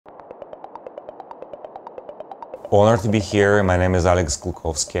Honored to be here. My name is Alex.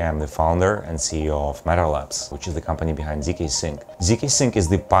 I'm the founder and CEO of Matter Labs, which is the company behind ZKsync. ZKsync is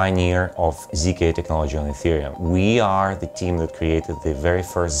the pioneer of ZK technology on Ethereum. We are the team that created the very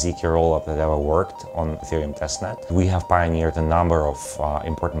first ZK rollup that ever worked on Ethereum testnet. We have pioneered a number of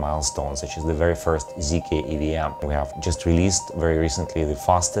important milestones, such as the very first ZK EVM. We have just released very recently the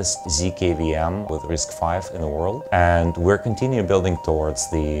fastest ZK VM with RISC-V in the world, and we're continuing building towards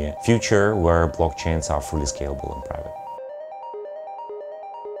the future where blockchains are fully scalable and private.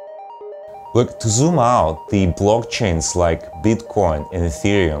 Look, to zoom out, the blockchains like Bitcoin and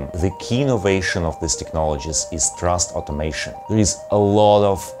Ethereum, the key innovation of these technologies is trust automation. There is a lot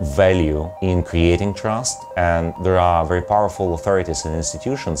of value in creating trust, and there are very powerful authorities and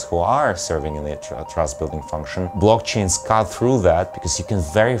institutions who are serving in the trust building function. Blockchains cut through that because you can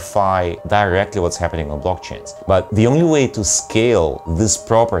verify directly what's happening on blockchains. But the only way to scale these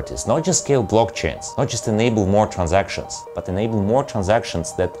properties, not just scale blockchains, not just enable more transactions, but enable more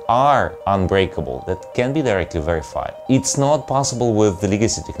transactions that are unbreakable, that can be directly verified. It's not possible with the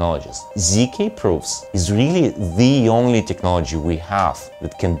legacy technologies. ZK proofs is really the only technology we have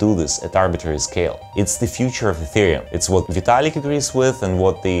that can do this at arbitrary scale. It's the future of Ethereum. It's what Vitalik agrees with and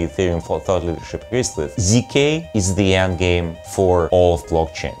what the Ethereum thought leadership agrees with. ZK is the end game for all of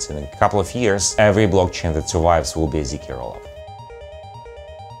blockchains. In a couple of years, every blockchain that survives will be a ZK rollup.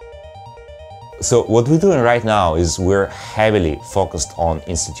 So what we're doing right now is we're heavily focused on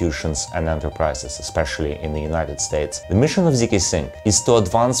institutions and enterprises, especially in the United States. The mission of ZKsync is to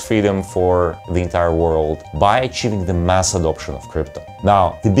advance freedom for the entire world by achieving the mass adoption of crypto.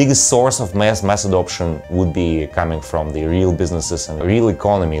 Now, the biggest source of mass adoption would be coming from the real businesses and the real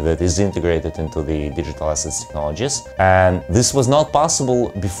economy that is integrated into the digital assets technologies. And this was not possible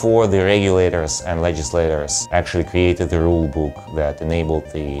before the regulators and legislators actually created the rule book that enabled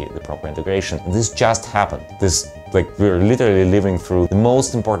the proper integration. This just happened. We're literally living through the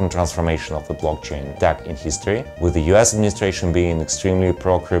most important transformation of the blockchain tech in history, with the US administration being extremely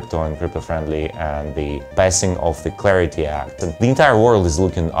pro-crypto and crypto-friendly, and the passing of the Clarity Act. And the entire world is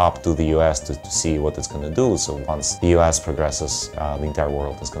looking up to the US to see what it's going to do. So once the US progresses, the entire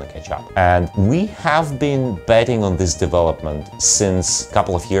world is going to catch up. And we have been betting on this development since a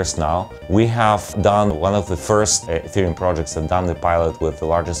couple of years now. We have done one of the first Ethereum projects that done the pilot with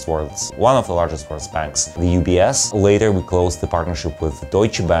one of the largest world's banks, the UBS. Later, we closed the partnership with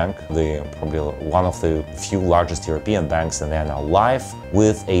Deutsche Bank, probably one of the few largest European banks, and they are now live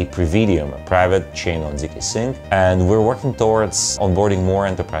with a Previdium, a private chain on ZKsync. And we're working towards onboarding more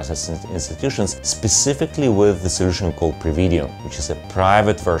enterprises and institutions, specifically with the solution called Previdium, which is a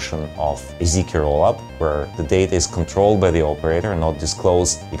private version of a ZK rollup, where the data is controlled by the operator, not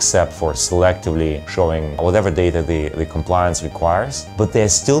disclosed except for selectively showing whatever data the compliance requires. But they are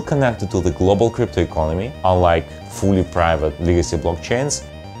still connected to the global crypto economy, unlike fully private legacy blockchains.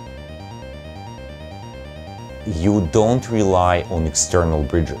 You don't rely on external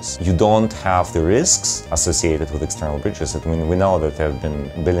bridges. You don't have the risks associated with external bridges. I mean, we know that there have been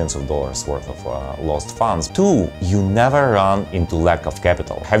billions of dollars worth of lost funds. Two, you never run into lack of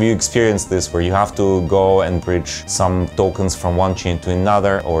capital. Have you experienced this where you have to go and bridge some tokens from one chain to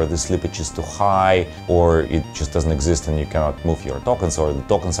another, or the slippage is too high, or it just doesn't exist and you cannot move your tokens, or the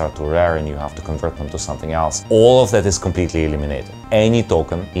tokens are too rare and you have to convert them to something else? All of that is completely eliminated. Any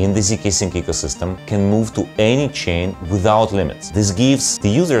token in the ZKsync ecosystem can move to any chain without limits. This gives the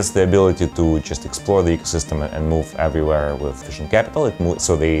users the ability to just explore the ecosystem and move everywhere with efficient capital,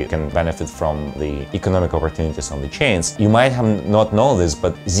 so they can benefit from the economic opportunities on the chains. You might not know this,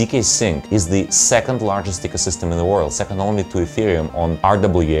 but ZKsync is the second largest ecosystem in the world, second only to Ethereum on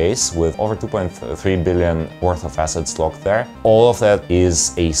RWAs, with over 2.3 billion worth of assets locked there. All of that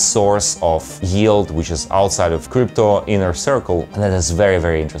is a source of yield which is outside of crypto inner circle, and that is very,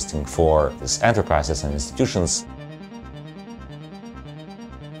 very interesting for these enterprises and institutions.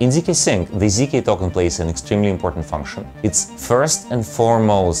 In ZKsync, the ZK token plays an extremely important function. It's first and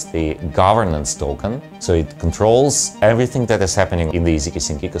foremost the governance token, so it controls everything that is happening in the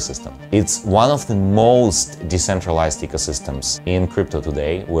ZKsync ecosystem. It's one of the most decentralized ecosystems in crypto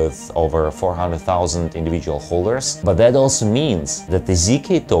today, with over 400,000 individual holders. But that also means that the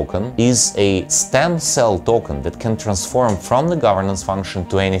ZK token is a stem cell token that can transform from the governance function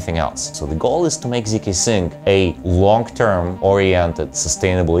to anything else. So the goal is to make ZKsync a long-term oriented,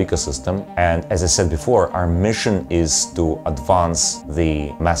 sustainable ecosystem. And as I said before, our mission is to advance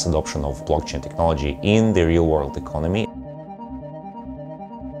the mass adoption of blockchain technology in the real-world economy.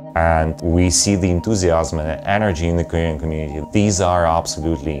 And we see the enthusiasm and energy in the Korean community. These are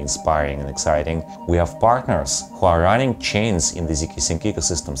absolutely inspiring and exciting. We have partners who are running chains in the ZKsync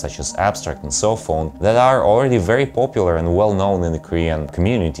ecosystem, such as Abstract and Sophone, that are already very popular and well known in the Korean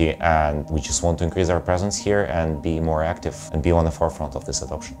community, and we just want to increase our presence here and be more active and be on the forefront of this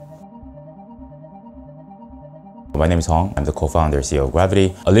adoption. My name is Hong. I'm the co-founder and CEO of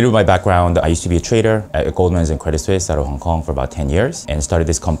GRVT. A little of my background, I used to be a trader at Goldman's and Credit Suisse out of Hong Kong for about 10 years and started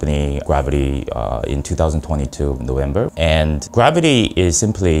this company, GRVT, in 2022, November. And GRVT is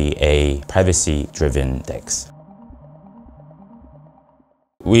simply a privacy-driven DEX.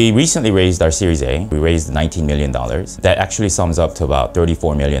 We recently raised our Series A. We raised $19 million. That actually sums up to about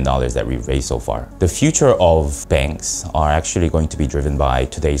 $34 million that we've raised so far. The future of banks are actually going to be driven by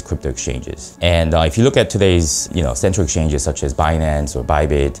today's crypto exchanges. And if you look at today's central exchanges such as Binance or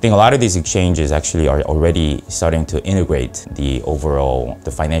Bybit, I think a lot of these exchanges actually are already starting to integrate the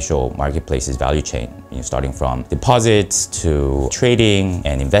financial marketplace's value chain, starting from deposits to trading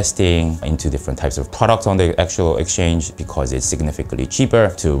and investing into different types of products on the actual exchange because it's significantly cheaper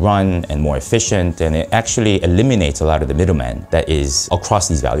to run and more efficient, and it actually eliminates a lot of the middleman that is across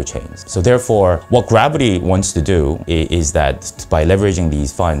these value chains. So therefore, what GRVT wants to do is that by leveraging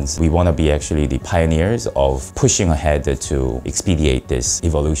these funds, we want to be actually the pioneers of pushing ahead to expedite this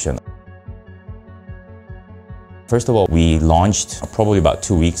evolution. First of all, we launched probably about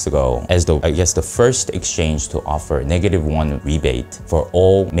 2 weeks ago as the first exchange to offer -1 rebate for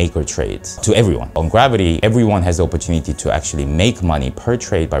all maker trades to everyone. On GRVT, everyone has the opportunity to actually make money per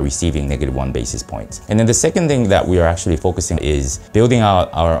trade by receiving -1 basis points. And then the second thing that we are actually focusing is building out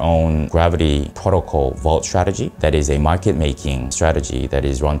our own GRVT protocol vault strategy. That is a market-making strategy that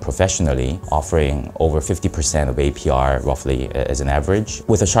is run professionally, offering over 50% of APR roughly as an average,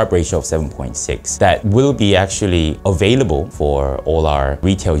 with a Sharpe ratio of 7.6. That will be actually available for all our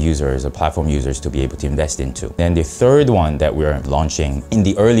retail users or platform users to be able to invest into. Then the third one that we're launching in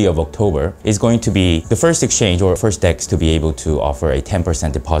the early of October is going to be the first exchange or first DEX to be able to offer a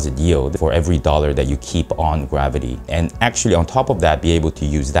 10% deposit yield for every dollar that you keep on GRVT. And actually on top of that, be able to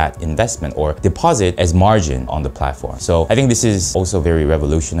use that investment or deposit as margin on the platform. So I think this is also a very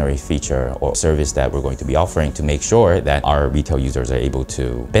revolutionary feature or service that we're going to be offering to make sure that our retail users are able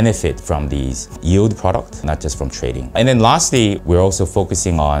to benefit from these yield products, not just from trading. And then lastly, we're also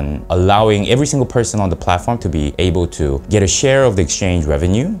focusing on allowing every single person on the platform to be able to get a share of the exchange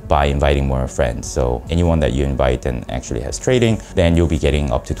revenue by inviting more friends. So anyone that you invite and actually has trading, then you'll be getting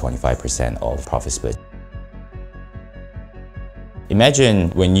up to 25% of profit split.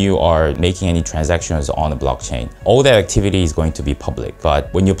 Imagine when you are making any transactions on a blockchain, all that activity is going to be public.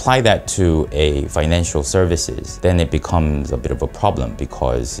 But when you apply that to a financial services, then it becomes a bit of a problem,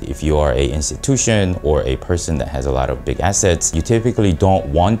 because if you are an institution or a person that has a lot of big assets, you typically don't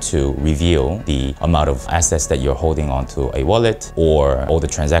want to reveal the amount of assets that you're holding onto a wallet, or all the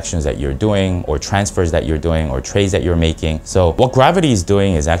transactions that you're doing, or transfers that you're doing, or trades that you're making. So what GRVT is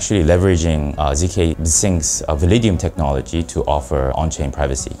doing is actually leveraging ZKsync's Validium technology to offer on-chain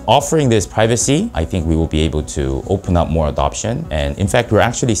privacy. Offering this privacy, I think we will be able to open up more adoption. And in fact, we're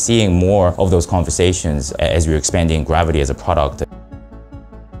actually seeing more of those conversations as we're expanding GRVT as a product.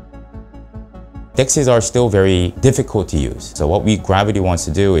 DEXs are still very difficult to use. So what GRVT wants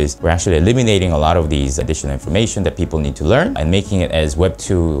to do is we're actually eliminating a lot of these additional information that people need to learn and making it as Web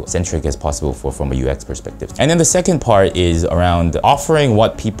 2 centric as possible from a UX perspective. And then the second part is around offering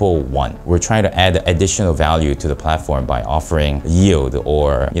what people want. We're trying to add additional value to the platform by offering yield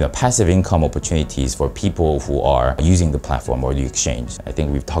or passive income opportunities for people who are using the platform or the exchange. I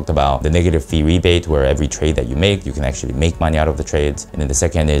think we've talked about the negative fee rebate, where every trade that you make, you can actually make money out of the trades. And then the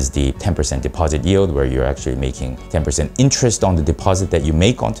second is the 10% deposit yield, where you're actually making 10% interest on the deposit that you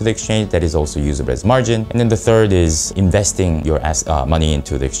make onto the exchange that is also usable as margin. And then the third is investing your money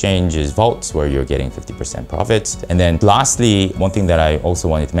into the exchange's vaults, where you're getting 50% profits. And then lastly, one thing that I also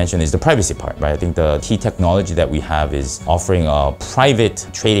wanted to mention is the privacy part, right? I think the key technology that we have is offering a private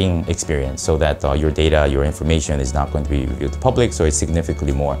trading experience, so that your data, your information is not going to be revealed to the public, so it's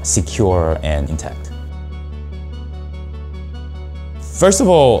significantly more secure and intact. First of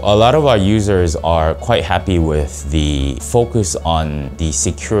all, a lot of our users are quite happy with the focus on the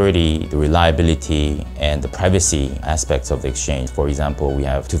security, the reliability, and the privacy aspects of the exchange. For example, we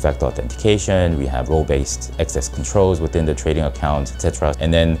have two-factor authentication, we have role-based access controls within the trading account, etc.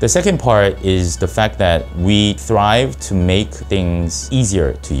 And then the second part is the fact that we thrive to make things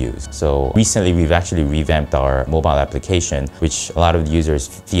easier to use. So recently, we've actually revamped our mobile application, which a lot of the users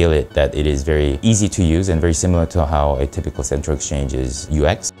feel that it is very easy to use and very similar to how a typical central exchange is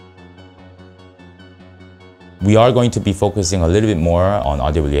UX. We are going to be focusing a little bit more on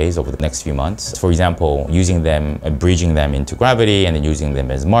RWAs over the next few months. For example, using them, bridging them into Gravity and then using them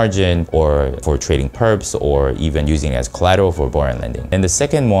as margin or for trading perps or even using it as collateral for borrowing lending. And the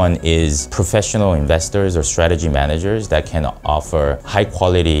second one is professional investors or strategy managers that can offer high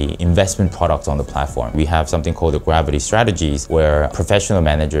quality investment products on the platform. We have something called the Gravity strategies where professional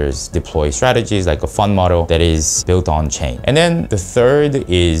managers deploy strategies like a fund model that is built on chain. And then the third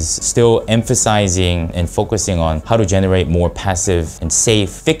is still emphasizing and focusing on how to generate more passive and safe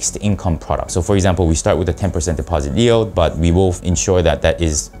fixed income products. So for example, we start with a 10% deposit yield, but we will ensure that that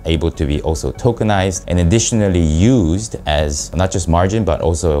is able to be also tokenized and additionally used as not just margin, but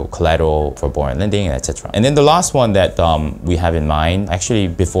also collateral for borrowing lending, etc. And then the last one that we have in mind, actually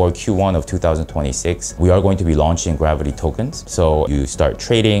before Q1 of 2026, we are going to be launching Gravity tokens. So you start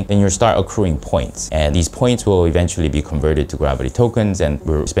trading, then you start accruing points. And these points will eventually be converted to Gravity tokens. And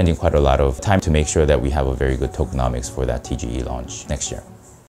we're spending quite a lot of time to make sure that we have a very good tokenomics for that TGE launch next year.